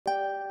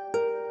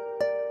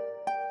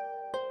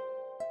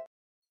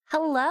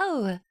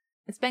Hello!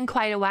 It's been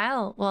quite a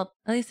while. Well,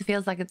 at least it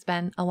feels like it's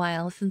been a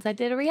while since I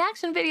did a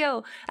reaction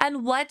video.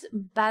 And what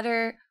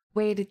better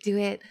way to do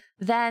it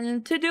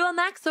than to do a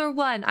Max0r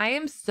one? I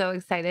am so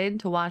excited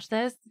to watch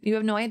this. You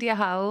have no idea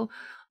how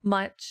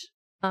much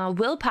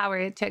willpower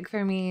it took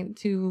for me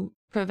to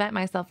prevent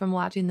myself from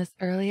watching this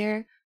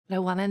earlier. But I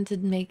wanted to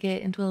make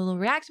it into a little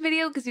reaction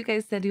video because you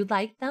guys said you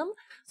liked them.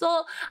 So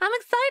I'm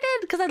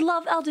excited because I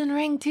love Elden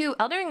Ring too.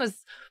 Elden Ring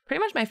was pretty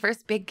much my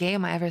first big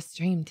game I ever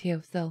streamed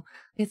too. So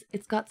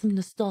it's got some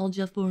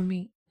nostalgia for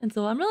me. And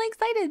so I'm really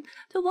excited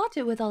to watch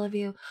it with all of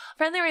you.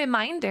 Friendly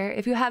reminder,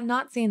 if you have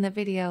not seen the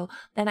video,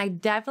 then I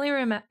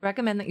definitely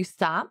recommend that you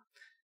stop.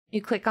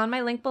 You click on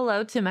my link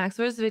below to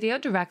Max0r's video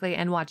directly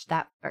and watch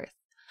that first.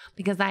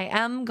 Because I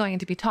am going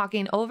to be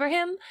talking over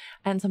him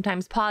and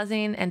sometimes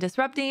pausing and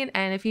disrupting.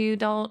 And if you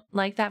don't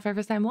like that for a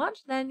first time watch,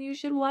 then you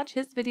should watch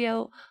his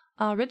video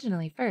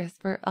originally first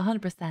for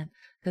 100%.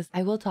 Because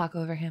I will talk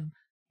over him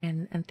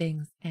and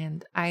things.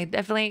 And I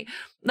definitely,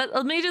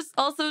 let me just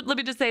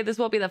say this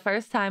won't be the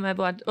first time I've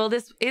watched, well,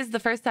 this is the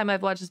first time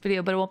I've watched this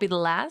video, but it won't be the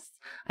last.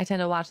 I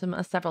tend to watch them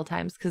several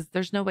times because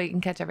there's no way you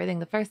can catch everything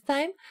the first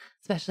time,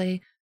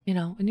 especially, you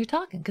know, when you're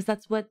talking, because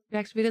that's what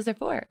reaction videos are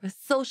for, a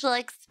social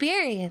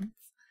experience.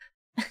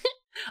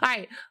 All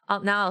right,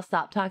 now I'll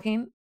stop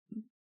talking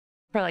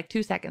for like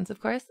 2 seconds, of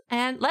course,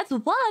 and let's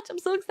watch. I'm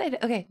so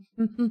excited. Okay.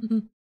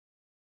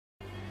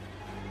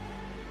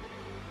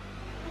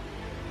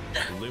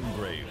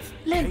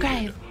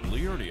 Limgrave,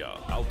 Liurnia,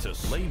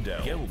 Altus,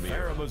 Lanedale,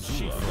 Gelmir,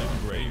 Faramazula,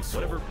 Limgrave,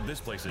 whatever this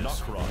place is.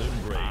 Nokron,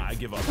 Limgrave. I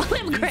give up.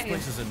 Limgrave. These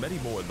places and many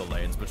more in the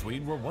lands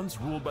between were once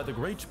ruled by the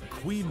great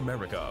Queen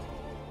Merica.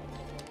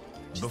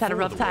 Just had a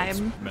rough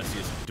time.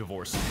 Messiest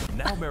divorce.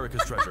 Now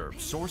Merica's treasure,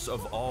 source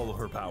of all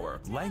her power,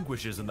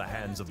 languishes in the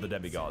hands of the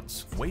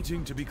demigods,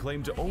 waiting to be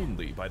claimed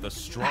only by the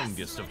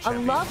strongest of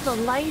champions. I love the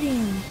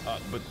lighting.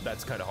 But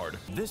that's kind of hard.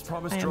 This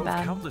promise drove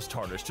countless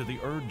Tarnish to the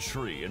Erd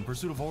Tree in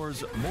pursuit of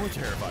horrors more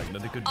terrifying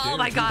than they could dare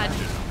to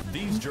imagine.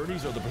 These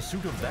journeys are the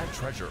pursuit of that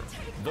treasure,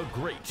 the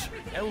great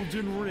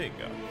Elden Ring.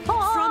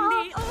 From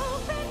the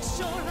open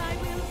shore I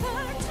will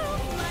learn to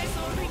fly,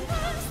 soaring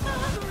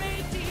past the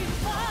great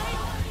divide.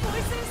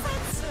 Voices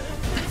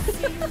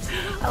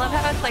I love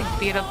how it's like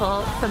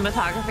beautiful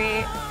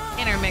cinematography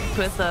intermixed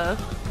with the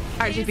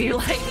RGB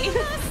lighting.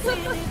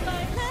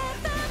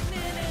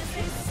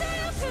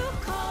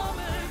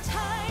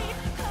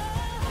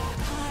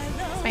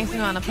 This makes me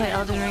want to play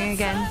Elden Ring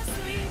again.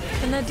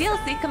 Can the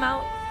DLC come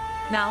out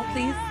now,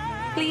 please?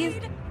 Please?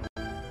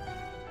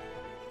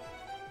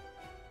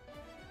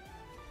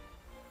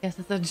 Yes,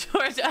 it's a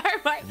George R.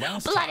 Martin.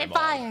 Blood and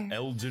fire.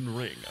 Elden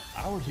Ring.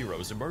 Our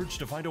heroes emerge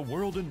to find a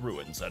world in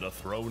ruins and a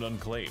throne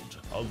unclaimed.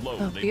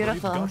 Alone, they brave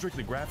Godric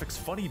the Graphic's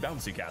funny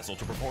bouncy castle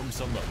to perform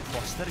some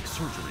prosthetic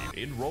surgery.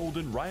 Enrolled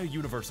in Raya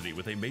University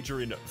with a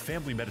major in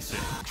family medicine.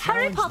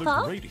 Challenged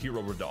the great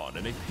hero Radon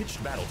in a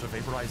pitched battle to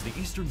vaporize the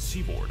eastern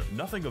seaboard.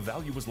 Nothing of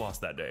value was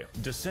lost that day.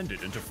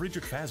 Descended into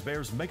Friedrich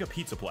Fazbear's mega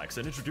pizzaplex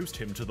and introduced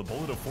him to the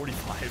Bullet of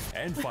 45.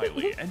 And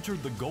finally,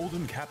 entered the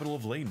golden capital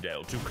of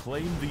Lanedale to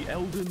claim the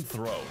Elden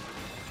Throne.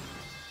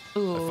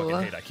 Ooh.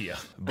 I fucking hate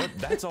IKEA. But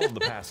that's all in the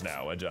past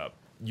now, and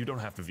you don't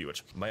have to view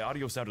it. My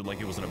audio sounded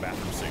like it was in a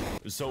bathroom sink.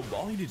 So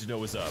all you need to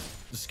know is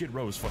Skid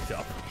Row's fucked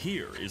up.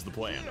 Here is the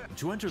plan.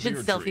 To enter the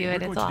Erd Tree, we're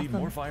going to need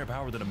more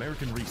firepower than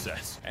American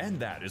Recess. And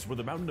that is where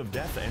the Mountain of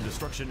Death and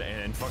Destruction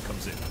and fuck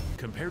comes in.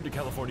 Compared to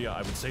California,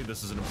 I would say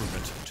this is an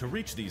improvement. To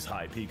reach these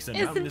high peaks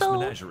and mountainous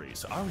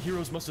menageries, our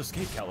heroes must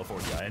escape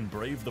California and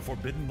brave the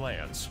Forbidden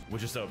Lands,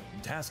 which is a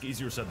task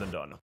easier said than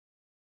done.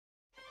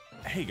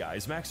 Hey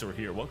guys, Max0r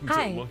here. Welcome to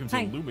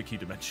Lumiki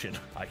Dimension.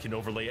 I can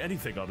overlay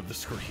anything onto the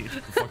screen.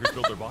 Fuckers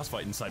built their boss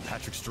fight inside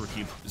Patrick's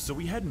dream. So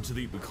we head into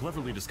the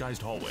cleverly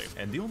disguised hallway,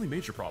 and the only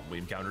major problem we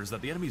encounter is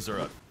that the enemies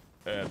are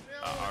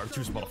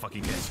too small to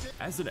fucking hit.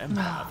 As an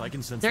empath, I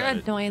can sense they're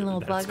annoying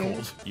little buggers.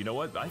 Cold. You know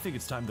what? I think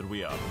it's time that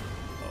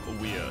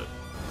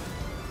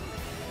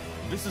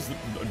this is the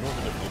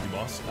normal difficulty,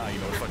 boss. You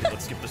know what? Fuck it,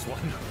 let's skip this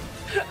one.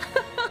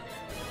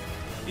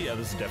 Yeah,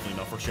 this is definitely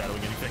not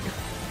foreshadowing anything.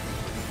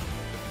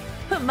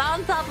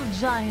 Mountaintop of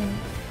Giant.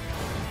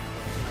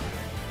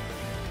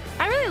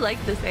 I really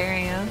like this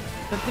area,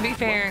 but to be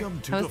fair,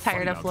 I was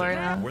tired of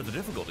Florida. Where the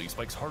difficulty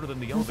spikes harder than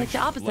the elevation. elevation. It's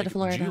like the opposite of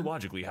Florida.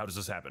 Geologically, how does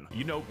this happen?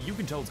 You know, you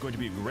can tell it's going to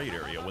be a great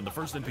area when the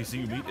first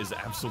NPC you meet is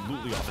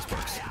absolutely off his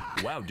perks.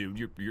 Wow, dude,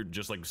 you're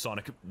just like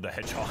Sonic the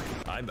Hedgehog.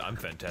 I'm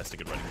fantastic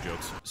at writing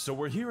jokes. So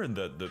we're here in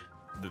the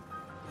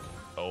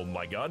oh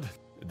my god.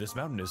 This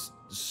mountain is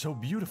so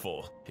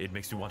beautiful. It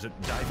makes me want to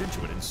dive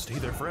into it and stay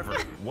there forever.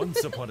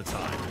 Once upon a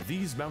time,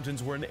 these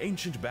mountains were an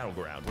ancient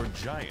battleground where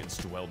giants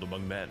dwelled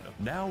among men.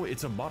 Now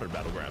it's a modern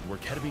battleground where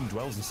ketamine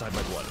dwells inside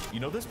my blood.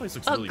 You know, this place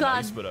looks really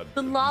nice, but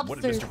the lobsters.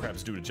 What did Mr.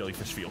 Krabs do to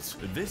jellyfish fields?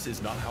 This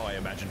is not how I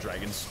imagine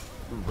dragons.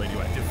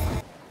 Radioactive.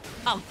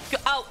 Oh,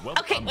 well,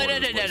 okay, no.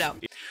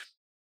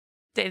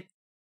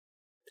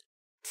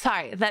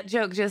 Sorry, that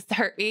joke just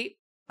hurt me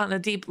on a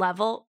deep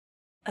level.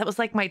 That was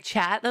like my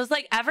chat. That was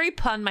like every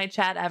pun my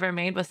chat ever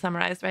made was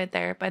summarized right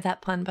there by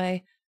that pun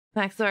by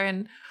Max0r,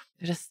 and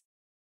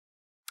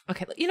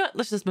Okay, you know what?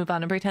 Let's just move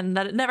on and pretend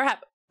that it never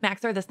happened.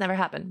 Max0r, this never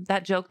happened.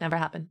 That joke never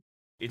happened.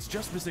 It's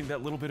just missing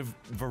that little bit of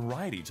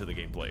variety to the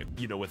gameplay,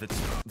 you know, with its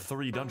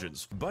 3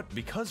 dungeons. But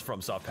because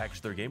FromSoft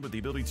packaged their game with the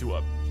ability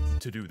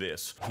to do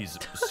this, he's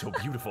so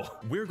beautiful.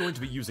 We're going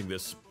to be using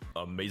this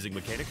amazing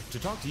mechanic to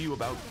talk to you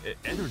about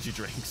energy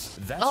drinks.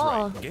 That's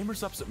right,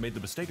 Gamersupps made the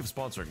mistake of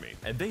sponsoring me,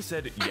 and they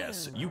said,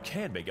 yes, you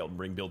can make Elden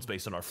Ring builds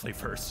based on our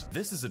flavors.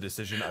 This is a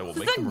decision I will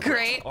make. This is a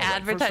great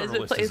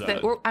advertisement place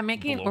that we're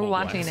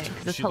watching it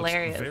because it's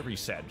hilarious. Very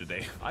sad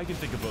today. I can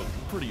think of a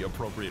pretty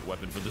appropriate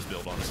weapon for this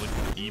build, honestly.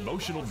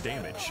 Emotional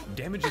damage.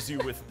 Damages you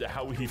with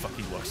how he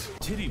fucking looks.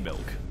 Titty milk.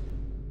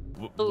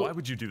 Why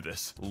would you do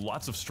this?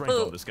 Lots of strength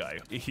on this guy.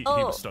 He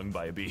was stung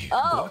by a bee.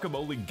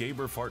 Guacamole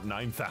Gamer Fart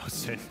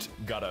 9000.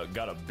 Got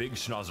a big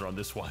schnauzer on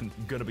this one.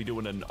 Gonna be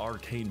doing an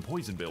arcane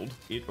poison build.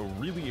 It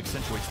really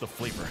accentuates the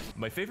flavor.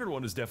 My favorite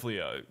one is definitely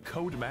a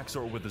code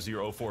Max0r with a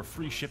 0 for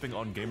free shipping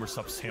on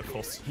Gamersupps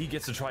samples. He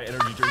gets to try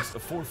energy drinks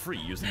for free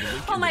using the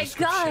link in the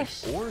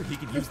description. Or he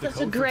can use the code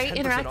such a great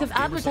interactive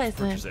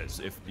advertisement.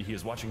 If he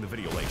is watching the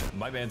video late.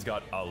 My man's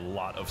got a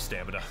lot of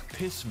stamina.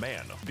 Piss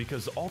man,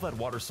 because all that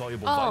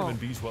water-soluble vitamin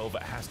B12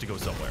 has to go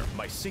somewhere.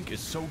 My sink is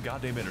so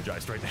goddamn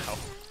energized right now.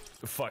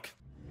 Fuck.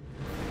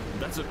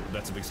 That's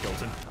a big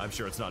skeleton. I'm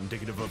sure it's not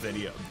indicative of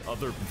any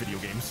other video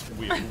games.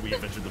 We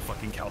have entered the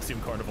fucking calcium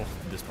carnival.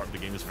 This part of the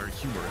game is very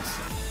humorous.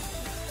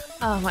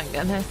 Oh my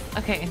goodness.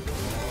 Okay.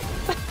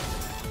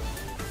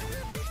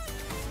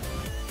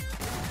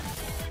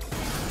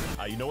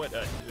 You know what?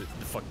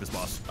 Fuck this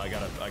boss. I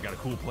got a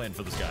cool plan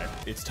for this guy.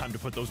 It's time to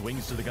put those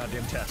wings to the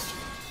goddamn test.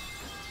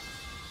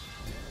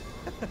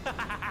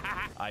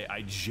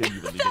 I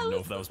genuinely didn't know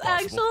if that was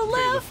possible.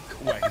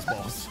 Whack his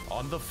balls.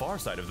 On the far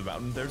side of the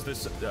mountain, there's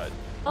this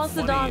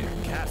funny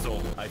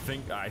castle. I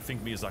think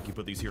Miyazaki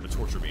put these here to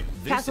torture me.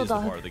 This is the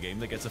part of the game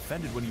that gets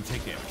offended when you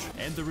take damage,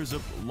 and there is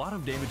a lot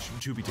of damage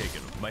to be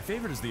taken. My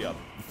favorite is the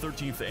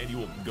 13th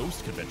annual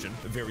Ghost Convention.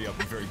 Very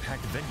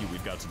packed venue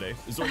we've got today.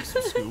 Zoinks,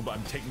 Scoob,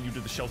 I'm taking you to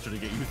the shelter to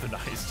get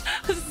euthanized.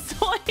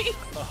 Zoinks!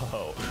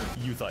 Oh,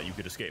 you thought you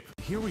could escape.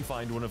 Here we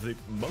find one of the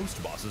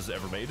most bosses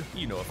ever made.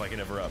 You know, if I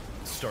can ever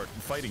start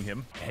fighting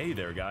him. Hey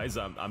there, guys.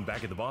 I'm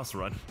back at the boss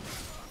run.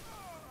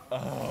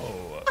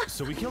 Oh,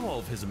 so we kill all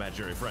of his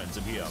imaginary friends,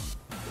 and he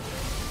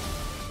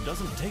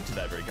doesn't take to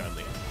that very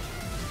kindly.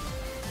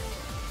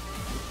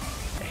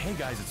 Hey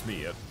guys, it's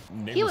me.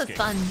 He was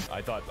fun.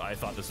 I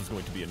thought this was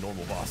going to be a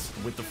normal boss.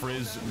 With the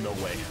frizz, no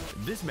way.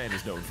 This man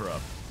is known for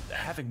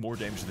having more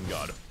damage than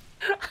God.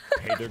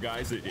 Hey there,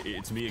 guys.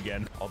 It's me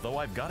again. Although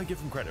I've got to give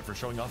him credit for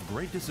showing off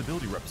great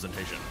disability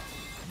representation.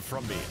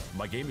 From me,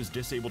 my game is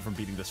disabled from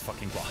beating this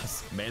fucking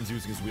boss. Man's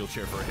using his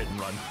wheelchair for a hit and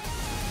run.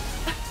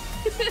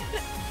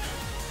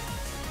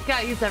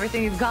 Gotta use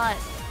everything you've got.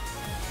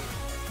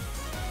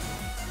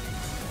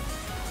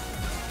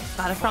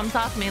 Got a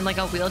FromSoft made like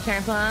a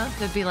wheelchair class.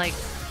 There'd be like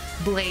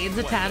blades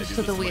attached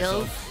to the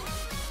wheels.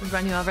 Would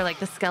run you over like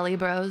the Skelly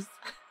Bros.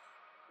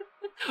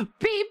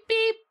 Beep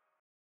beep.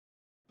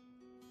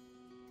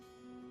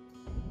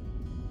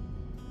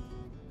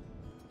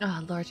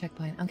 Oh, lore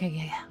checkpoint. Okay,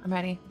 yeah, I'm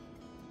ready.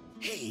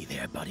 Hey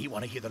there, buddy.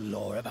 Want to hear the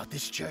lore about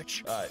this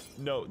church?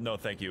 No,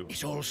 thank you.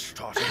 It all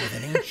started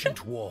with an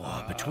ancient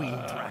war between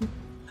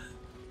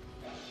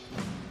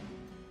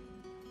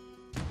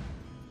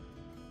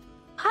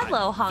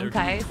Hello,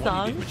 Honkai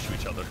song. To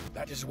each other.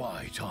 That is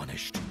why,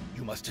 Tarnished,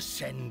 you must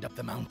ascend up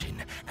the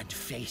mountain and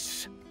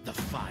face the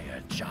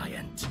fire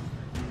giant.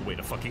 Wait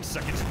a fucking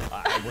second.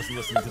 I wasn't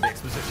listening to the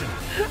exposition.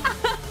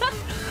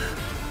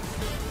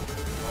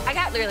 I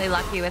got really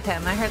lucky with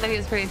him. I heard that he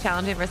was pretty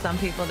challenging for some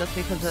people just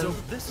because of So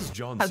this is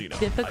John how Cena.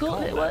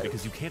 difficult it was.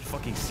 Because you can't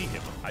fucking see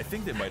him. I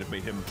think they might have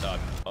made him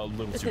a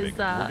little With too his, big.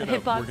 We're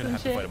hitbox gonna and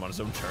have to shit. fight him on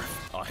his own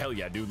turf. Oh hell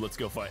yeah, dude! Let's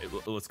go fight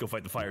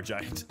the fire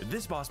giant.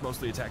 This boss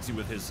mostly attacks you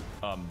with his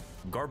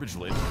garbage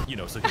lid, you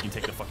know, so he can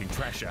take the fucking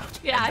trash out.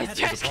 Yeah, and his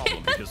that is trash a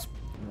problem because,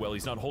 well,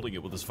 he's not holding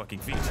it with his fucking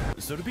feet.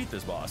 So to beat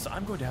this boss,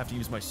 I'm going to have to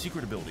use my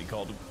secret ability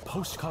called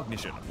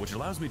Post-Cognition, which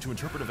allows me to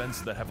interpret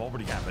events that have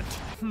already happened.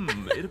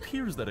 It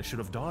appears that I should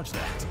have dodged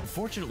that.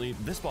 Fortunately,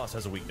 this boss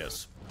has a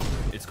weakness.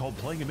 It's called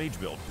playing a mage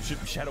build.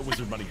 Shadow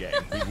Wizard Money Gang.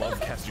 We love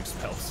casting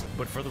spells.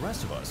 But for the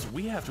rest of us,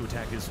 we have to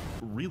attack his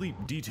really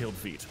detailed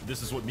feet.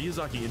 This is what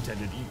Miyazaki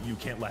intended. You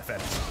can't laugh at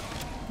it.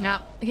 No,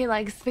 he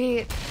likes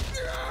feet.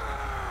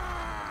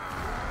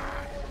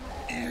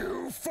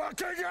 You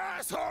fucking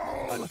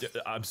asshole!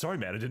 I'm sorry,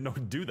 man. I didn't know to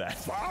do that.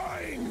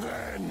 Fine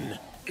then.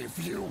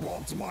 If you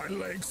want my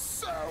legs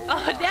so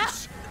yeah.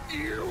 much,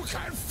 you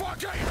can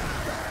fucking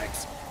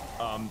have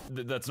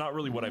it! That's not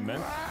really what I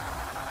meant.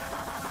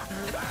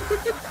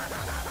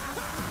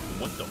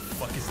 What the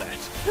fuck is that?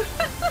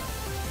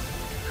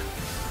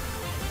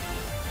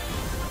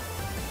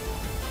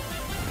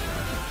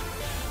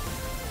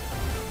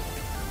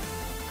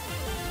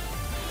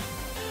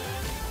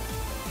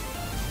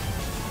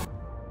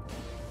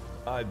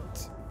 I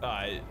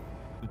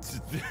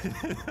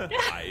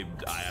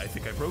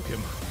think I broke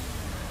him.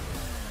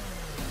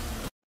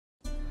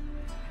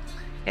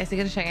 Okay, so you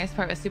gotta show you guys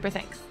part with super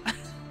thanks.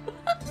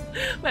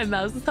 My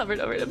mouse is hovered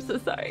over it. I'm so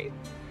sorry.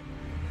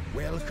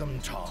 Welcome,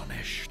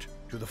 Tarnished,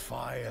 to the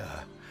fire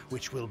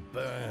which will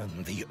burn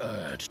the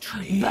Erd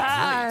tree.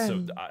 Wait,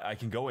 so I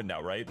can go in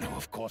now, right? No,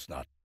 of course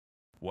not.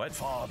 What?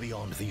 Far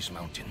beyond these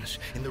mountains,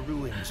 in the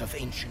ruins of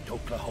ancient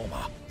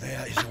Oklahoma,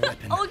 there is a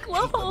weapon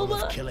Oklahoma. capable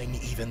of killing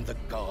even the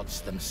gods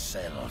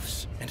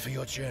themselves. And for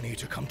your journey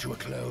to come to a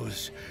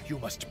close, you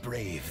must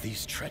brave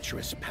these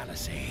treacherous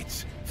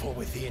palisades. For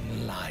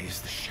within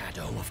lies the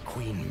shadow of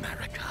Queen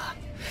Marika,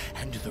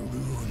 and the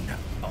rune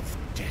of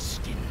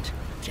destined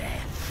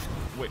death.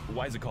 Wait,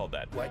 why is it called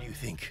that? Why do you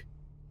think?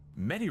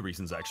 Many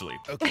reasons, actually.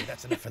 Okay,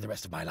 that's enough for the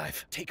rest of my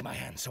life. Take my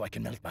hand so I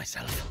can melt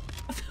myself.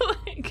 So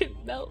I can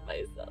melt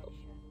myself.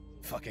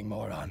 Fucking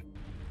moron.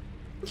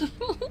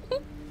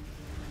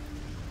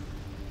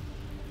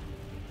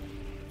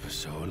 For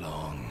so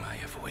long, I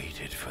have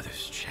waited for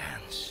this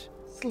chance.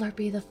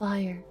 Slurpee the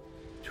fire.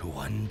 To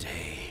one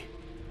day,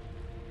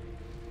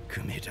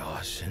 commit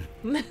arson.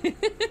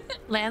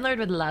 Landlord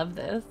would love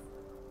this.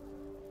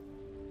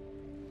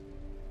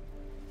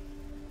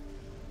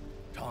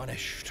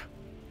 Tarnished,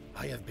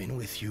 I have been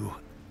with you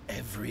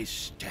every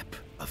step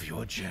of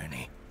your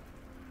journey.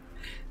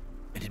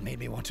 And it made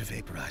me want to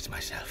vaporize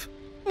myself.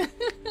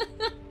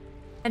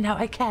 And now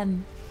I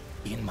can.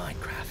 In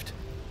Minecraft.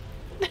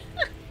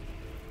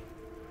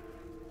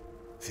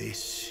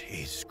 This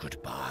is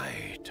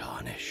goodbye,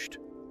 Tarnished.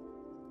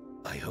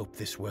 I hope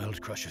this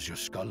world crushes your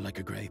skull like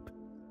a grape.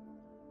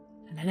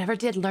 And I never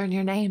did learn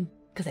your name,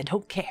 because I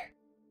don't care.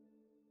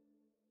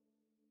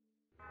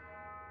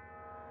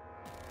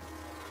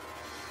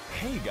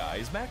 Hey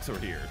guys, Max0r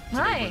here.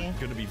 Today Hi.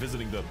 we're gonna be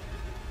visiting the...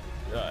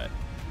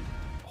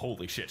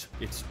 holy shit,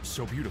 it's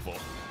so beautiful.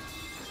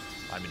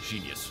 I'm a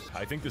genius.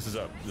 I think this is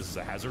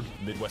a hazard.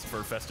 Midwest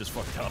Fur Fest is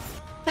fucked up.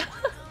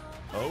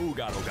 Oh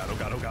god, oh god, oh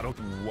god, oh god, oh.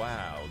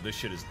 Wow, this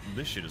shit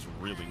is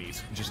really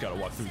neat. Just gotta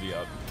walk through the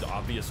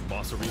obvious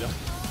boss arena.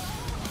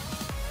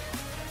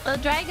 The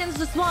dragons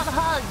just want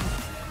hugs.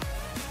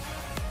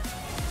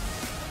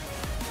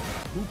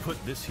 Who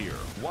put this here?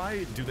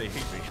 Why do they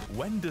hate me?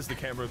 When does the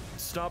camera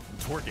stop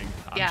twerking?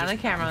 The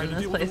camera I'm in gonna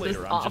this deal with it place is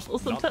later. awful I'm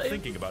just sometimes. not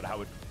thinking about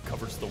how it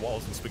covers the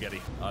walls in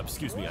spaghetti.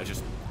 Excuse me, I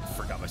just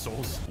forgot my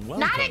souls.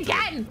 Welcome Not to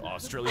again!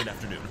 Australian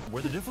afternoon,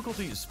 where the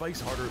difficulty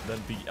spikes harder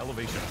than the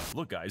elevation.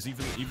 Look, guys,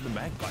 even the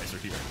magpies are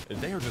here.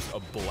 They are just a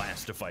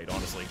blast to fight,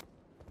 honestly.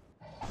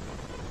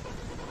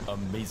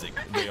 Amazing.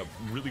 They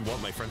really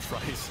want my french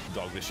fries.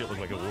 Dog, this shit look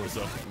like a war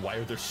zone. Why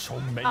are there so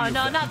many Oh of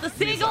no, them? not the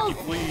seagulls!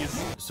 Miyazaki,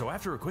 please. So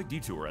after a quick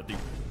detour at the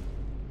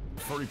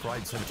Furry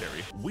Pride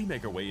Cemetery, we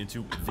make our way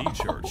into the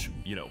church.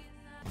 You know,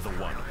 the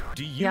one.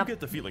 Do you get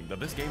the feeling that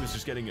this game is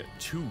just getting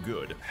too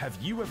good? Have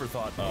you ever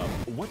thought,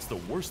 what's the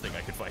worst thing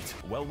I could fight?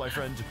 Well, my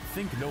friend,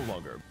 think no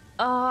longer.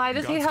 Oh, I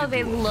just hate how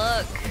they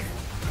look.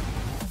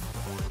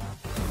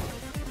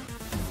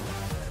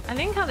 I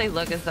think how they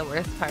look is the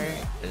worst part.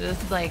 They're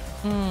just like,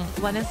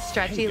 one is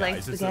stretchy Hey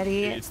guys, like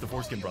spaghetti. It's the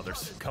Foreskin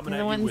Brothers coming The at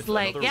you one's with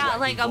like, another yeah, wacky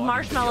like a vlogging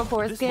marshmallow video.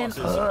 foreskin. This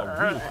boss is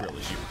a real krill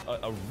issue,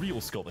 a real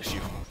skull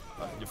issue.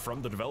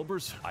 From the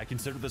developers, I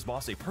consider this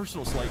boss a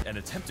personal slight and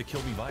attempt to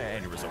kill me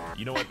via aneurysm.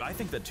 You know what? I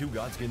think that 2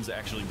 Godskins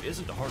actually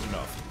isn't hard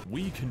enough.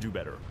 We can do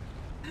better.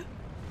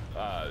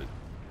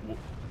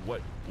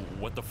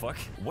 What the fuck?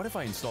 What if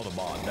I installed a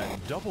mod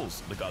that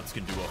doubles the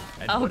Godskin duo?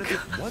 And what if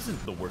it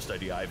wasn't the worst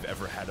idea I've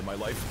ever had in my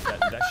life?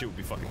 That shit would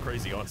be fucking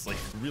crazy, honestly.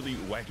 Really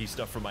wacky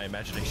stuff from my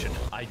imagination.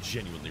 I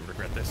genuinely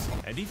regret this.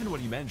 And even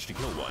when you manage to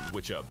kill one,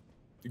 which,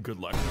 good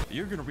luck,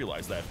 you're gonna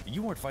realize that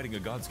you aren't fighting a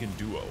Godskin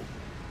duo.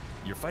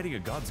 You're fighting a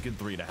Godskin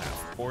 3.5.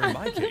 Or in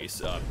my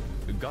case,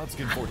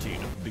 Godskin 14.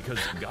 Because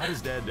God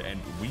is dead and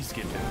we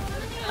skinned him.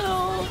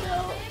 Oh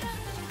no.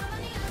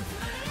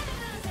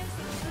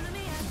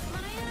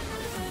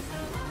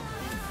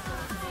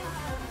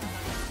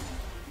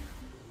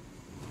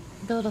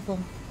 Beautiful.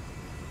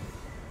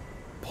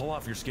 Pull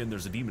off your skin,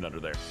 there's a demon under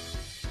there.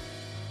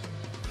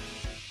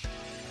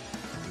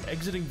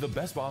 Exiting the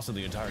best boss in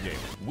the entire game,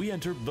 we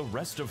enter the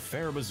rest of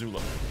Fair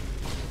Missoula.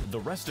 The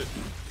rest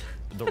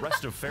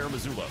of Fair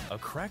Missoula, a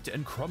cracked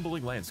and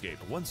crumbling landscape,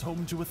 once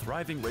home to a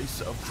thriving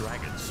race of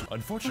dragons.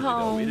 Unfortunately,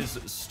 though, it is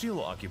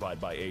still occupied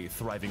by a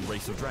thriving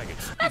race of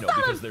dragons. You know,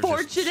 because they're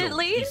just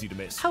so easy to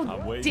miss. How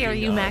dare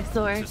you,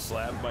 Max0r? To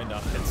slap my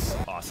nuts.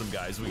 Awesome,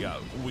 guys. We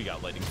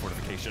got lightning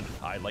fortification.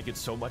 I like it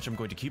so much, I'm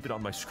going to keep it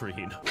on my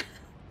screen.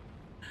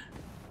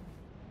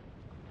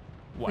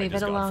 Why Leave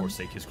does it God alone.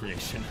 forsake his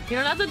creation? You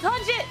don't have to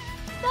touch it.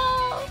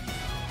 No.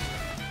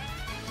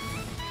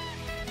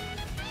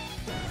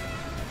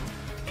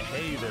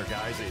 Hey there,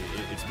 guys.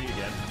 It's me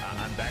again.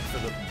 I'm back for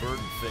the bird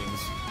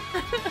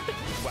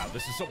things. Wow,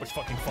 this is so much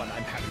fucking fun.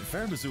 I'm happy.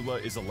 Fair Missoula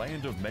is a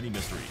land of many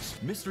mysteries.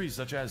 Mysteries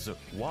such as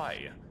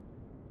why?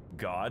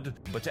 God?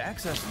 But to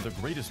access the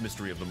greatest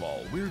mystery of them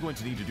all, we're going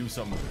to need to do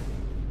some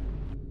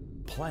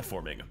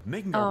platforming.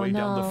 Making our way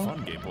down the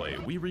fun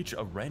gameplay, we reach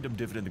a random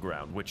divot in the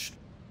ground, which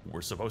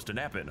we're supposed to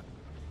nap in.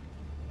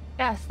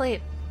 Yeah,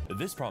 sleep.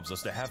 This prompts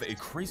us to have a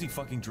crazy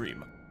fucking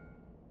dream.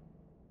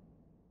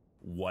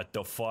 What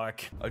the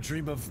fuck? A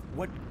dream of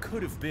what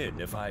could have been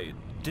if I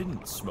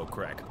didn't smoke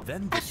crack.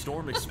 Then the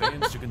storm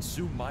expands to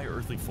consume my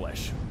earthly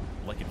flesh,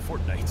 like in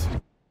Fortnite.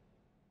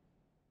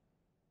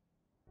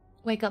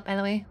 Wake up, by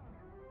the way.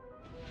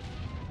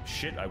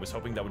 Shit, I was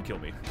hoping that would kill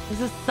me.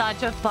 This is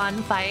such a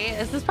fun fight.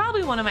 This is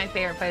probably one of my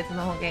favorite fights in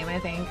the whole game, I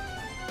think.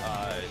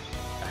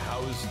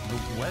 How's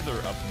the weather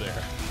up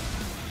there?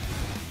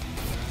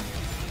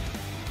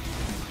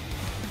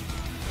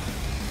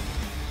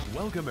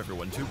 Welcome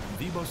everyone to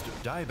the most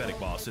diabetic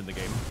boss in the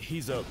game.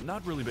 He's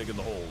not really big in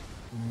the whole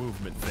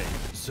movement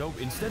thing. So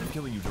instead of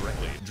killing you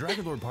directly,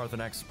 Dragon Lord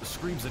Parthenax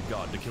screams at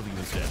God to kill you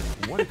instead.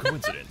 What a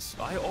coincidence.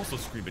 I also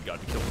scream at God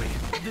to kill me.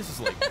 This is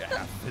like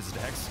half of his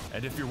attacks.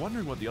 And if you're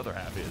wondering what the other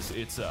half is,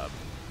 it's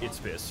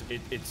piss.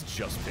 It's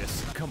just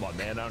piss. Come on,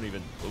 man. I don't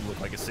even look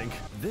like a sink.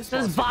 This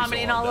just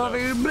vomiting all over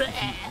you.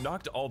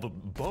 Knocked all the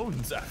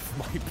bones out of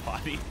my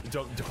body.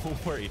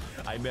 Don't worry.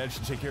 I managed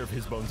to take care of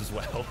his bones as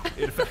well.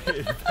 It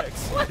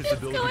affects his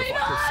ability to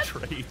fire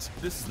straight.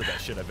 This is the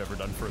best shit I've ever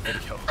done for a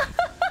video.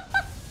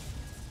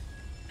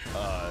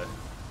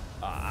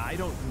 I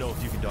don't know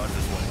if you can dodge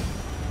this one.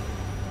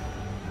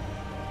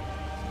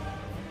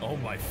 Oh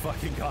my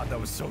fucking god, that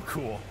was so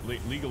cool.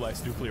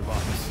 Legalized nuclear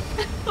bombs.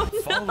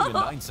 Following a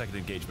 9-second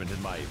engagement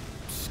in my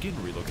skin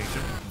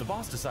relocation, the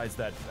boss decides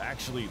that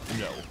actually,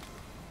 no.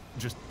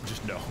 Just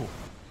no.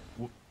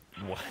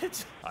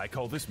 What? I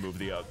call this move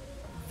the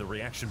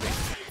reaction bait.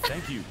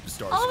 Thank you,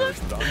 Star Scourge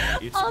Madonna.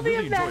 It's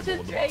really enjoyable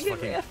when the boss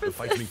fucking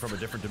fights me from a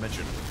different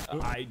dimension.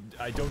 I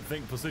don't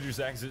think Placiduous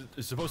Axe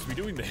is supposed to be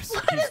doing this.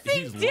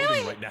 He's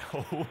loading right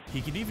now.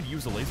 He can even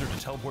use a laser to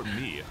teleport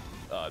me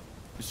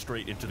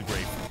straight into the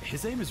grave.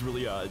 His aim is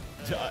really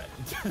his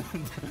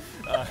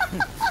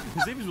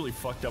aim is really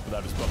fucked up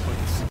without his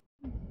bones.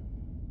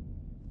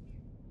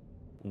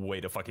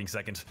 Wait a fucking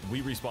second.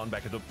 We respawn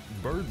back at the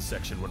bird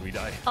section when we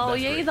die. Oh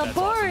yeah, the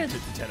birds.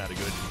 Awesome. 10 out of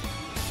good.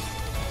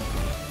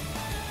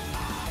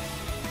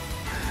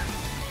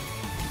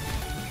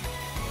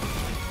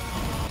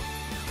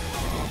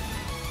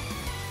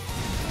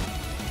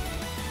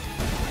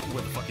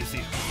 Where the fuck is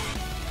he?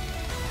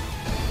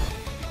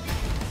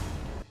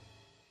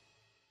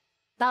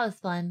 That was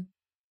fun.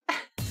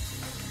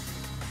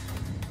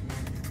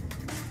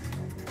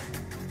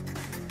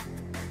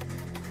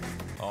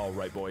 All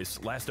right, boys.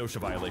 Last OSHA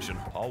violation.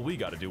 All we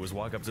gotta do is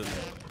walk up to...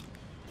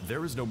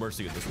 There is no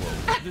mercy in this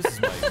world. This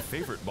is my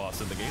favorite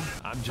boss in the game.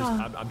 I'm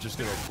just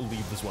gonna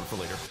leave this one for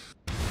later.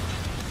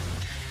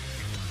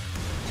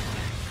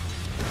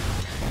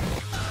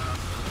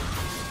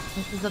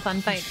 This is a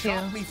fun fight too.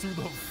 Shot me through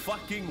the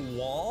fucking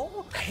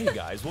wall? Hey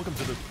guys, welcome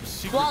to the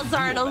secret walls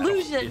are an duel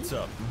illusion.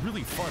 Battle. It's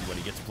really fun when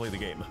you get to play the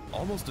game.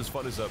 Almost as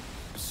fun as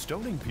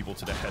stoning people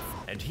to death.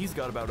 And he's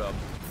got about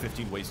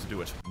 15 ways to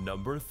do it.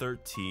 Number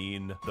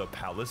 13, the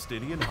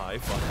Palestinian high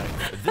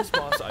five. This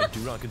boss I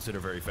do not consider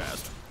very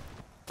fast.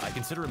 I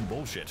consider him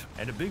bullshit,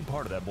 and a big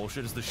part of that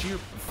bullshit is the sheer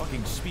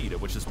fucking speed at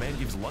which this man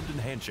gives London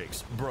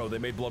handshakes. Bro, they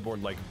made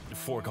Bloodborne like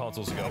 4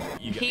 consoles ago.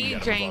 He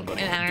drank an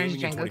energy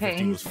drink,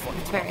 okay? He's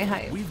very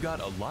hype. We've got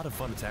a lot of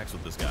fun attacks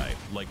with this guy,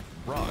 like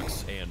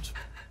rocks and,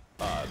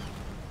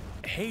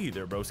 hey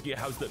there, broski,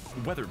 how's the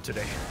weather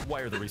today?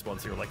 Why are the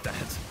respawns here like that?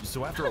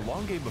 So after a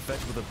long game of fetch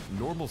with a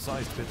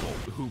normal-sized pitbull,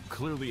 who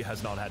clearly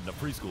has not had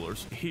enough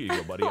preschoolers, here you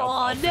go, buddy.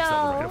 I'll fix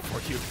that one right up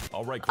for you.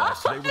 All right,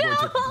 class, today we're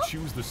going to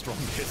choose the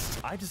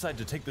strongest. I decided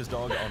to take this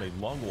dog on a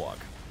long walk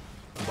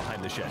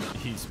behind the shed.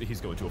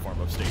 He's going to a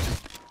farm upstate.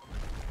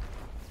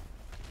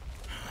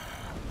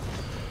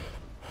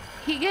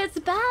 He gets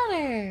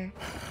better.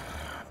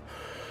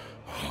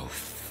 Oh,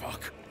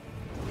 fuck.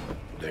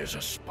 There's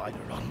a spider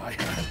on my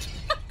hand.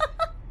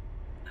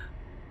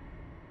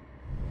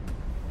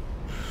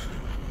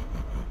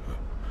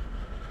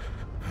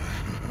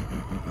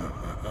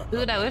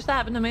 Dude, I wish that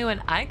happened to me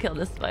when I killed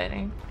a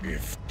spider.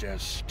 If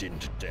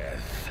destined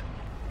death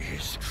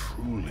is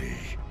truly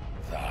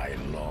thy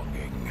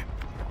longing,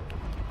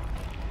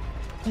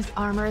 His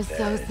armor is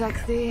so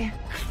sexy.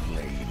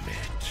 claim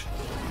it.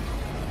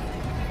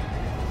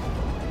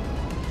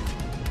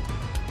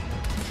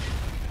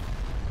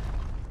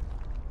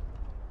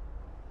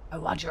 I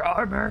want your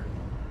armor.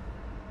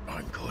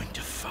 I'm going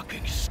to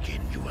fucking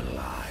skin you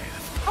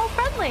alive. Oh,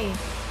 friendly.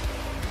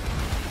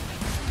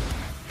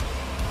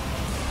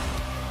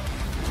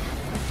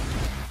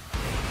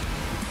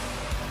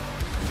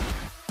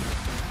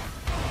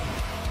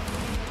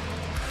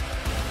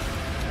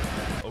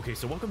 Okay,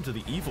 so welcome to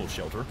the evil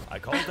shelter. I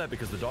call it that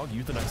because the dog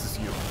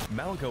euthanizes you.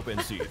 Malacope and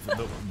Seeth,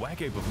 the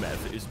whack ape of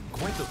meth, is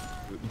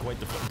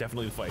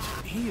definitely the fight.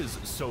 He is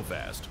so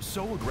fast,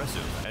 so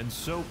aggressive, and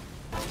so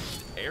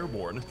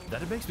airborne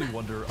that it makes me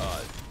wonder,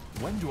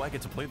 when do I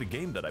get to play the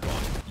game that I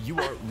bought? You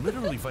are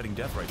literally fighting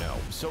death right now,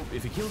 so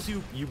if he kills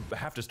you, you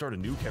have to start a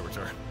new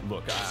character.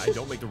 Look, I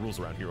don't make the rules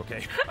around here,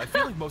 okay? I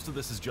feel like most of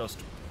this is just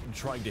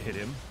trying to hit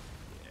him,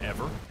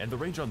 ever, and the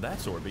range on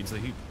that sword means that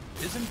he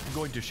isn't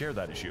going to share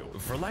that issue.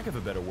 For lack of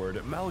a better word,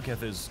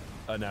 Malekith is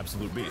an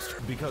absolute beast,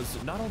 because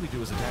not only do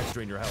his attacks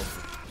drain your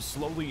health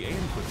slowly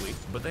and quickly,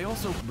 but they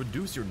also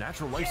reduce your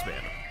natural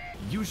lifespan.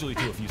 usually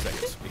to a few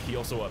seconds. He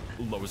also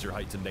lowers your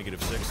height to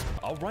 -6.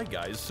 All right,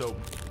 guys, so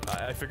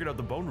I figured out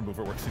the bone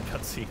remover works in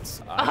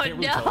cutscenes. I can't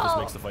really tell if this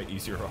makes the fight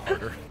easier or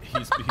harder.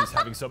 He's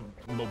having some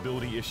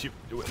mobility issue.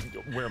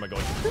 Where am I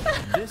going?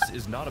 This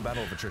is not a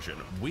battle of attrition.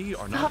 We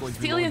are not going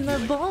to be low in their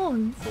healing,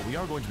 bones. but we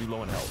are going to be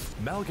low in health.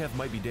 Malakath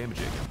might be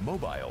damaging,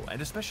 mobile,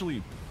 and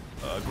especially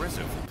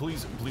aggressive.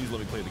 Please let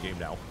me play the game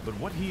now. But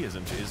what he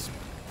isn't is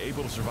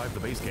able to survive the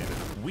base cannon.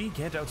 We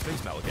can't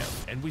outspace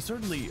Malakath, and we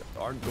certainly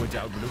aren't going to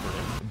outmaneuver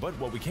him. But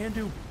what we can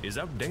do is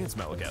outdance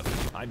Malakath.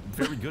 I'm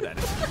very good at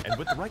it. And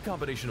with the right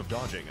combination of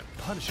dodging,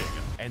 punishing,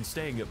 and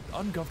staying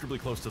uncomfortably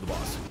close to the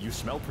boss, you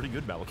smell pretty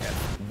good, Malakath.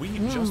 We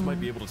just might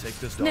be able to take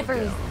this dog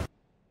down.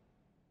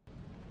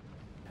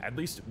 At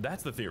least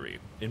that's the theory.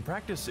 In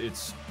practice,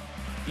 it's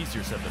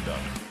easier said than done.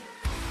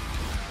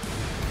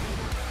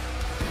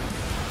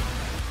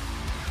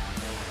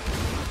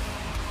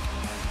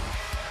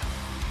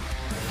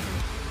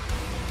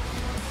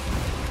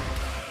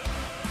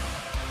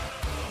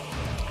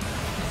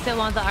 Still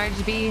want the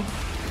RGB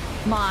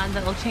mod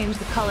that will change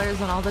the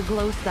colors on all the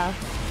glow stuff.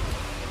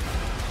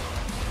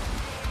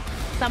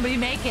 Somebody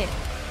make it.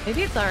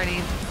 Maybe it's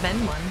already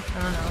been one.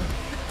 I don't know.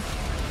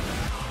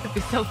 It'd be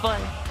so fun.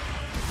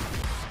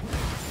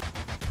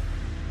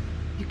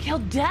 You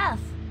killed Death.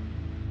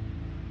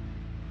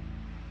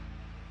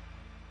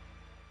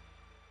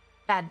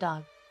 Bad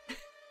dog.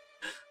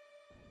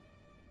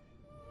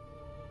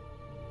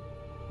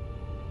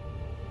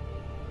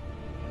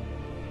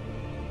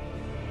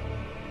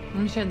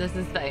 I'm sure this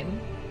is fine.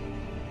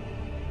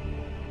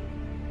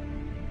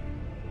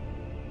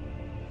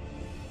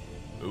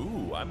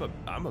 Ooh,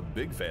 I'm a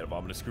big fan of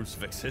ominous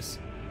crucifixes.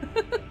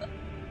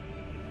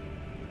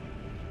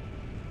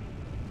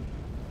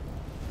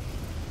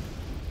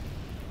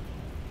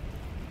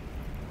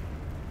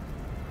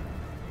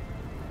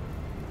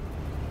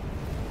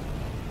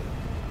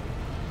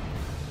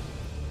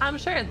 I'm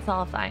sure it's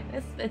all fine.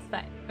 It's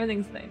fine.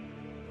 Everything's fine.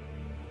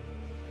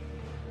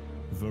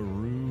 The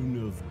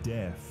rune of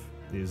death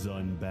is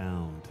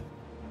unbound.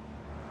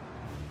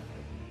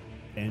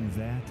 And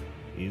that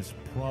is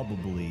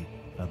probably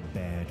a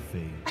bad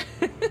thing.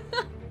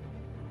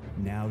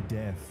 Now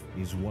death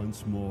is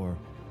once more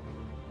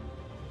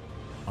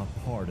a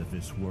part of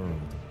this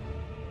world.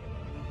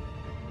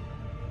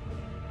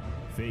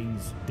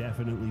 Things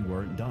definitely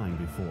weren't dying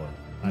before.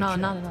 No,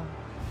 not at all.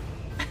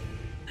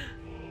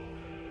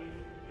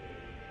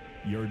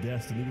 Your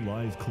destiny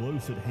lies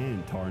close at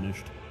hand,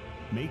 Tarnished.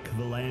 Make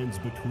the lands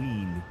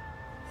between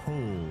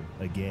whole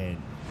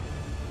again.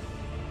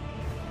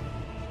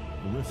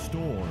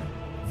 Restore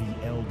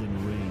the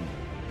Elden Ring.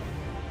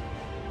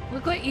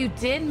 Look what you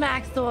did,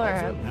 Max0r.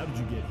 Also, how did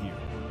you get here?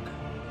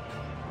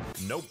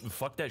 Nope,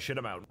 fuck that shit,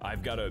 I'm out.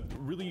 I've got a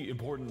really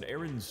important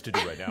errands to do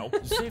right now.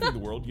 Saving the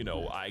world, you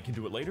know, I can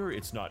do it later.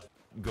 It's not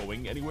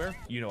going anywhere.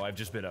 You know, I've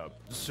just been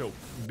so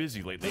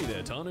busy lately. Hey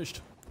there,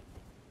 Tarnished.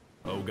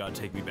 Oh god,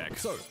 take me back.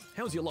 So,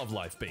 how's your love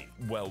life been?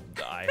 Well,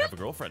 I have a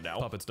girlfriend now.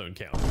 Puppets don't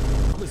count.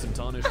 Listen,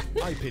 Tarnished,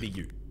 I pity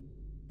you.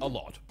 A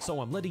lot.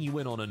 So I'm letting you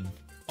in on an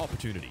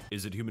opportunity.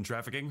 Is it human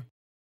trafficking?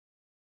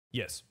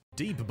 Yes.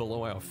 Deep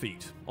below our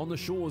feet, on the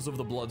shores of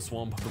the blood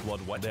swamp, the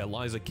blood what? There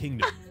lies a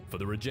kingdom for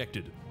the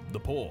rejected, the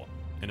poor,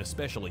 and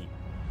especially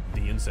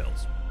the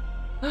incels.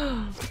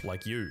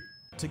 Like you.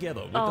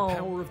 Together with the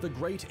power of the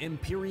great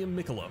Imperium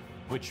Mikola,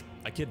 which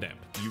I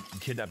kidnapped. You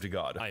kidnapped a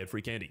god. I had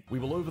free candy. We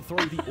will overthrow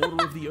the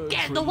Order of the Earth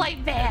Get the white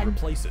van! and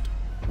replace it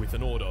with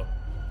an order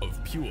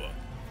of pure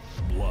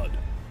blood.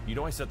 You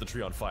know I set the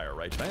tree on fire,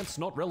 right? That's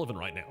not relevant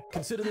right now.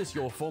 Consider this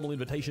your formal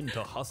invitation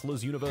to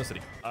Hustlers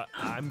University.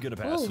 I'm gonna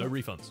pass. No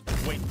refunds.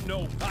 Wait,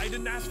 no, I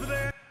didn't ask for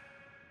that!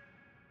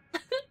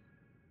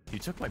 He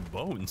took my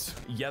bones.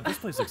 Yeah, this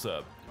place looks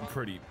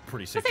pretty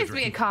safe. This seems to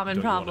be a common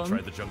Don't problem. You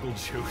want to try the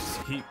jungle juice?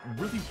 He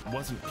really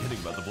wasn't kidding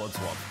about the blood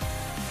swamp.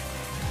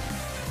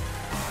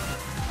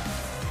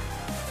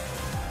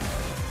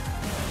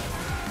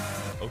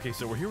 Okay,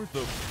 so we're here with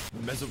the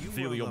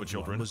mesothelioma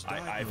children.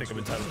 I think I'm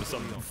entitled to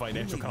some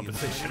financial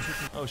compensation.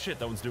 Oh shit,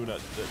 that one's doing a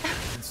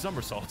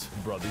somersault.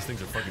 Bro, these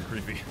things are fucking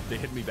creepy. They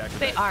hit me back with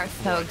They that are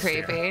so blood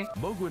stare. creepy.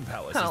 Moguin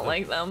Palace I don't is the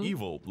like them.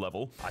 evil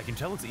level. I can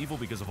tell it's evil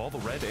because of all the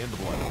red and the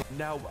blood.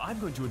 Now, I'm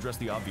going to address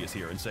the obvious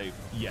here and say,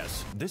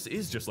 yes, this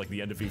is just like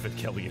the end of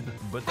Evangelion,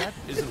 but that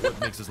isn't what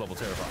makes this level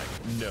terrifying.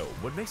 No,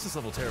 what makes this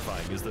level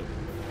terrifying is that...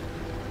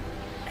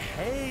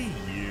 Hey,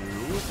 you!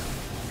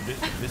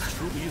 This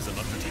truly is an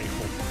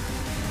Undertale.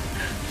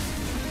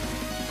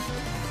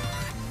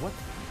 What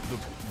the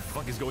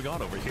fuck is going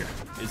on over here?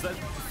 Is that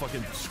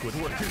fucking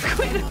Squidward?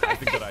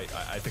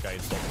 I think I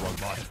installed the wrong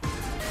mod.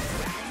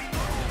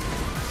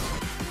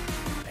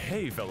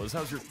 Hey fellas,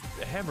 how's your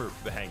hammer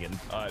hanging?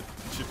 Oh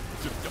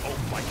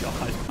my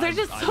god. They're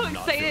just so I'm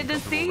not excited to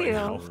feeling see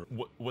comfortable you.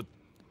 right now. What?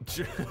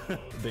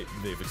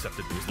 They've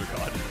accepted me as their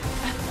god.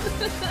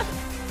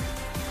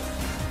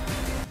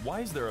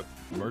 Why is there a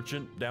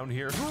merchant down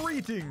here?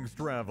 Greetings,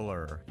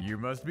 traveler. You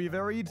must be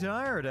very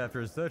tired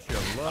after such a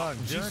long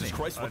journey. Jesus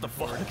Christ, what the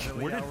fuck?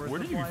 Unfortunately, Where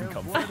did you even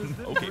come blood from? has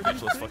been Okay,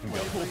 bitch, let's pretty fucking go.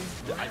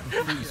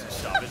 quickly. Please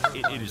stop it.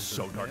 It is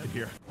so dark in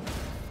here.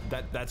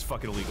 That's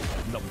fucking illegal.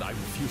 No, I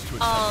refuse to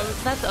accept Oh,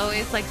 that. that's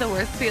always like the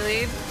worst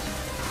feeling.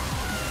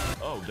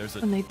 Oh, there's a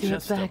When they do it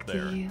chest up back to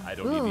there. you. I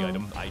don't need the Ooh.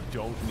 item. I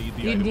don't need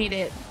the You item. need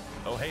it.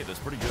 Oh, hey, that's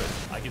pretty good.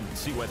 I can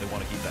see why they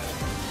want to keep that.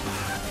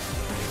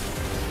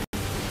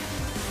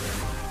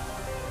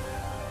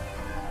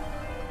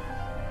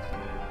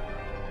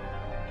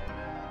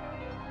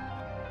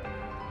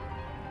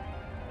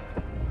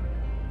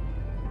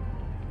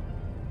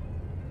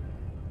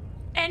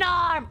 An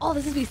arm! Oh,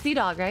 this is BC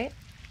Dog, right?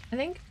 I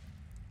think.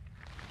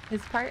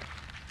 His part.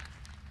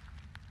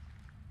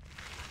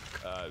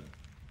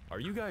 Are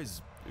you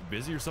guys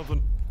busy or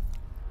something?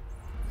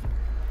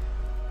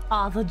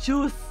 Ah, the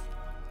juice.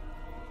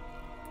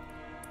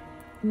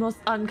 Most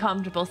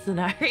uncomfortable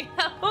scenario.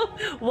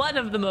 One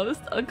of the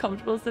most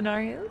uncomfortable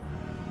scenarios.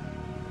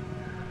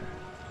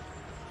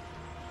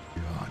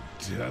 God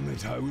damn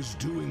it, I was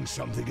doing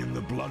something in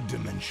the blood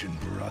dimension,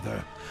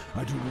 brother.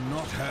 I do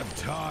not have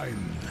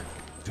time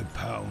to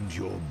pound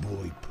your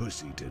boy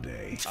pussy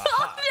today.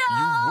 Oh,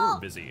 You no! were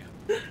busy.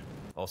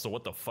 Also,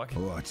 what the fuck?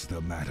 What's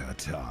the matter,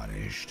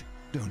 Tarnished?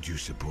 Don't you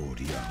support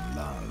young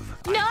love?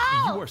 No!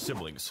 You are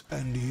siblings.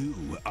 And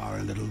you are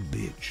a little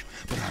bitch,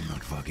 but I'm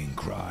not fucking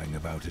crying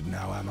about it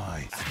now, am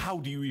I? How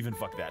do you even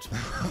fuck that?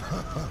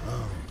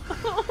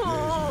 There's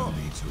no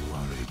need to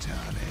worry,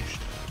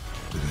 Tarnished,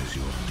 because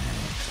you're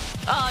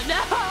next. Oh,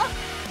 no!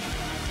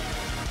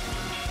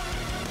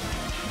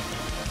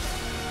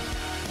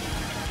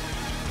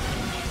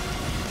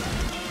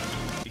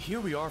 Here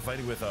we are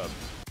fighting with,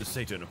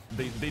 Satan.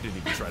 They didn't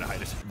even try to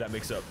hide it. That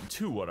makes up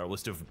 2 on our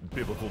list of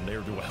biblical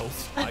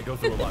ne'er-do-wells. I go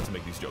through a lot to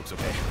make these jokes,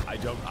 okay? I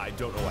don't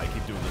know why I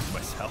keep doing this to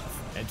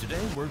myself. And today,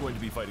 we're going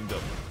to be fighting the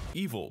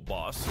evil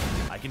boss.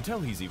 I can tell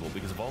he's evil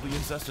because of all the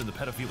incest and the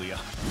pedophilia.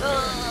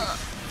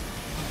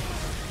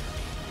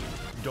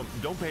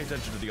 Don't pay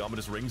attention to the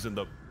ominous rings and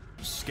the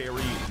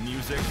scary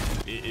music.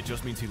 It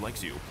just means he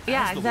likes you.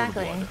 Yeah, As the Lord of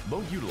exactly.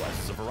 Blood, Mo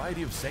utilizes a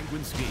variety of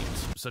sanguine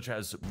schemes, such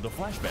as the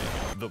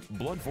flashbang, the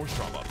blood force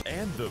trauma,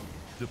 and the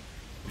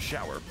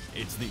shower.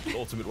 It's the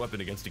ultimate weapon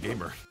against a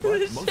gamer. But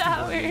most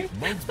Shower. importantly,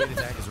 Mo's main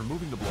attack is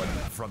removing the blood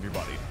from your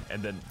body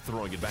and then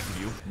throwing it back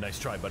at you. Nice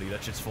try, buddy.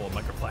 That shit's full of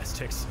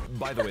microplastics.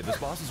 By the way, this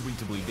boss is weak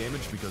to bleed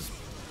damage because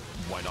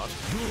why not?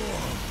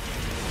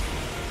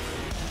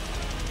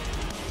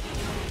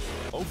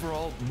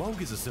 Overall,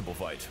 Moog is a simple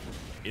fight.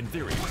 In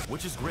theory,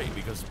 which is great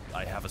because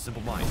I have a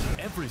simple mind.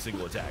 Every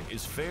single attack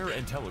is fair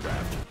and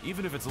telegraphed,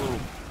 even if it's a little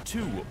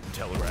too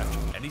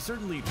telegraphed. And he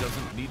certainly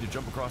doesn't need to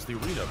jump across the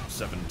arena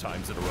 7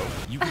 times in a row.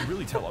 You can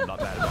really tell I'm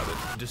not mad about it.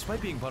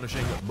 Despite being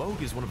punishing,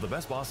 Moog is one of the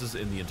best bosses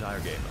in the entire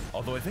game.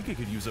 Although I think it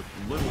could use a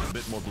little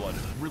bit more blood.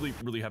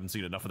 Really haven't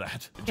seen enough of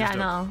that. Yeah, I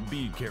know.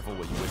 Be careful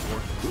what you wish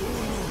for.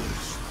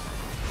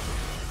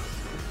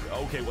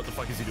 Okay, what the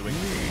fuck is he doing?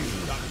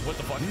 What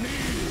the fuck?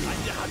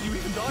 How do you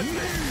even dodge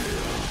this?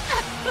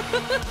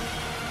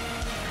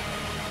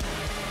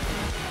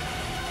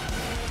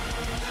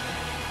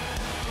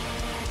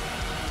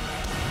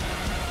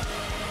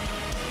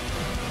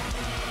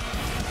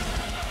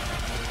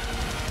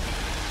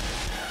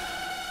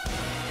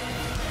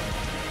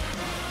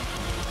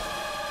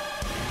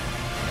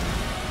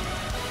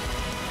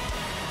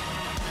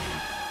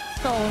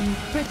 So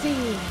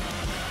pretty.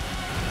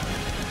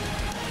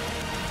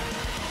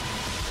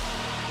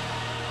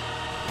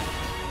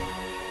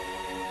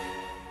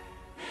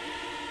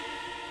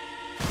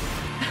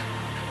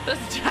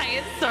 Those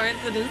giant swords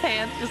in his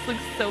hands just look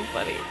so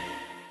funny.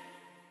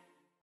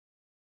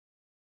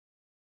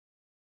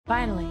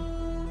 Finally,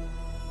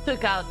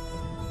 took out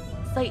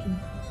Satan.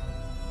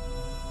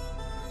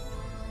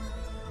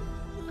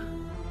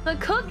 The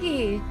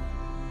cookie.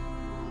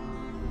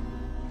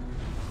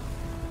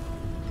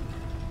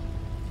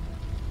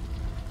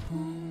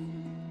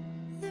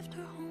 Left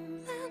her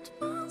homeland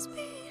miles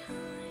behind.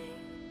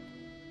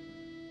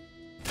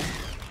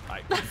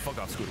 Fuck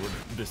off, Squidward.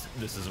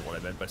 This isn't what I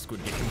meant by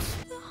Squid Games.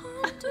 The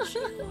hunter she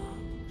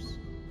walks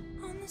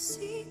on the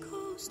sea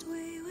coast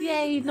way with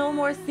Yay, no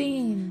more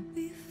scene.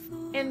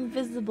 before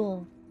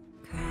Invisible.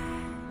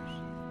 crash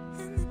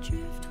and the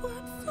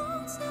driftwood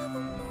floats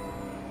evermore.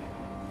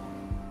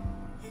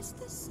 It's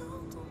the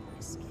salt on my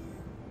skin.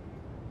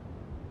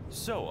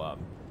 So,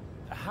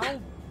 how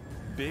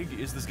big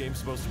is this game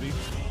supposed to be?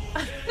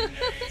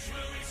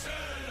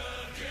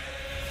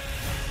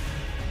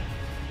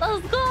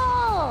 Let's go!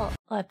 Oh,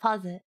 I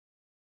pause it.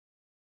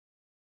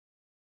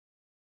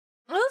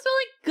 It was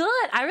really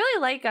good. I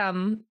really like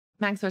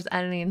Max0r's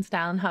editing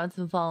style and how it's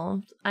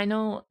evolved. I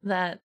know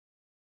that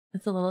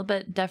it's a little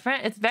bit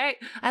different. It's very,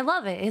 I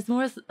love it. It's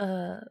more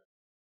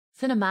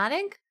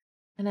cinematic,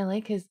 and I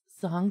like his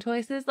song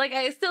choices. Like,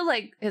 I still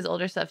like his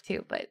older stuff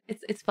too, but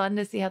it's fun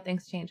to see how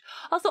things change.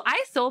 Also,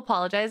 I so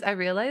apologize. I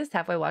realized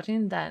halfway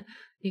watching that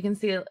you can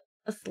see a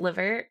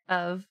sliver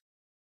of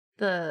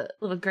the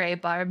little gray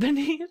bar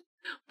beneath,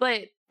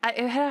 but I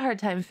had a hard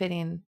time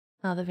fitting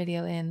the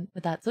video in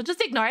with that. So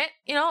just ignore it.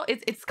 You know,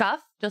 it's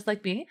scuff, just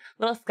like me,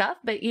 little scuff,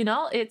 but you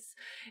know, it's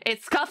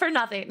scuff or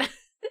nothing.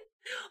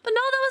 But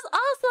no, that was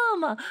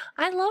awesome.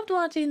 I loved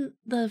watching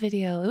the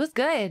video. It was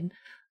good.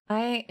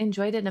 I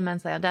enjoyed it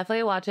immensely. I'll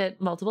definitely watch it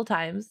multiple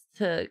times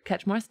to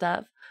catch more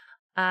stuff.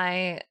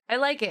 I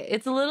like it.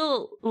 It's a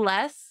little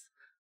less,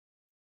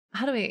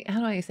 how do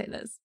I say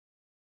this?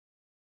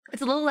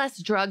 It's a little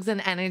less drugs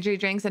and energy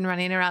drinks and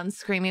running around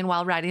screaming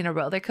while riding a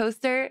roller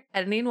coaster,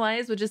 editing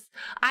wise, which is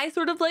I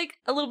sort of like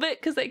a little bit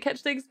because I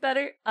catch things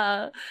better.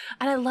 And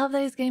I love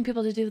that he's getting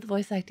people to do the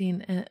voice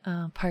acting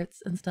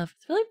parts and stuff.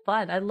 It's really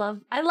fun. I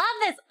love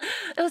this.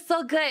 It was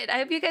so good. I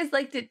hope you guys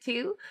liked it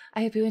too.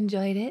 I hope you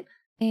enjoyed it.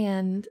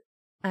 And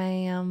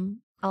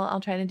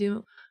I'll try to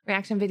do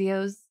reaction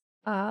videos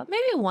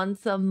maybe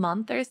once a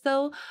month or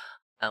so.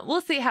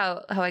 We'll see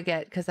how I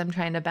get, because I'm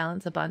trying to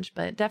balance a bunch,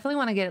 but definitely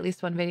want to get at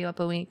least one video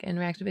up a week, and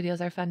reaction videos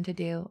are fun to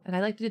do. And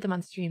I like to do them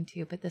on stream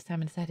too, but this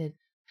time I decided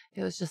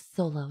it was just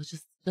solo, it was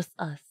just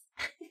us.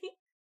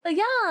 But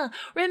yeah,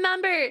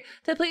 remember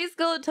to please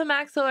go to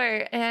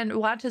Max0r and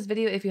watch his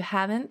video if you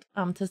haven't,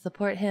 to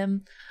support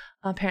him.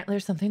 Apparently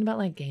there's something about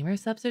like gamer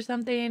subs or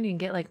something. You can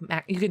get like,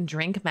 you can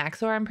drink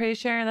Max0r, I'm pretty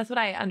sure. That's what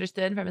I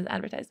understood from his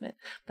advertisement.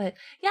 But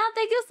yeah,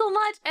 thank you so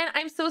much. And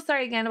I'm so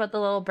sorry again about the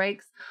little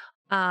breaks.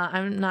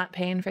 I'm not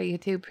paying for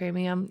YouTube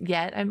Premium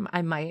yet.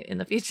 I might in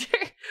the future.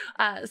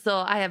 So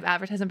I have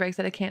advertisement breaks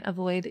that I can't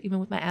avoid even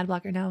with my ad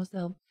blocker now.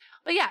 So,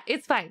 but yeah,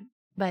 it's fine.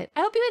 But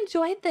I hope you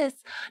enjoyed this.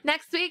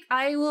 Next week,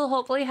 I will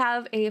hopefully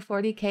have a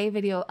 40K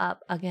video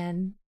up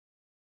again.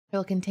 I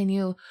will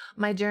continue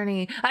my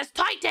journey as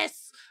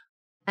Titus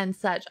and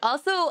such.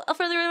 Also, a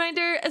friendly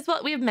reminder as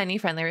well. We have many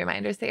friendly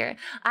reminders here.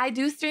 I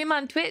do stream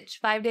on Twitch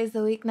 5 days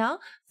a week now.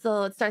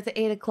 So it starts at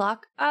 8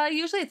 o'clock.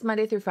 Usually it's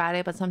Monday through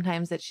Friday, but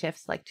sometimes it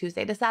shifts like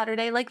Tuesday to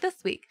Saturday, like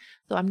this week.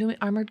 So I'm doing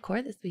Armored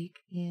Core this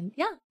week. And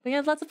yeah, we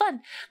have lots of fun.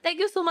 Thank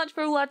you so much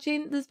for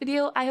watching this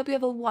video. I hope you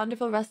have a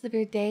wonderful rest of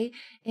your day.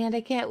 And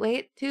I can't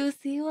wait to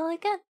see you all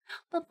again.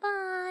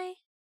 Bye-bye.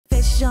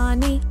 Fish on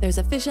me, there's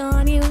a fish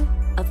on you.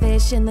 A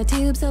fish in the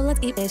tube, so let's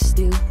eat fish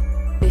stew.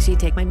 Fishy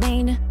take my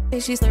mane,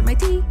 fishy slurp my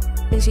tea.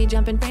 Fishy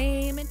jump in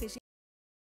frame, and fishy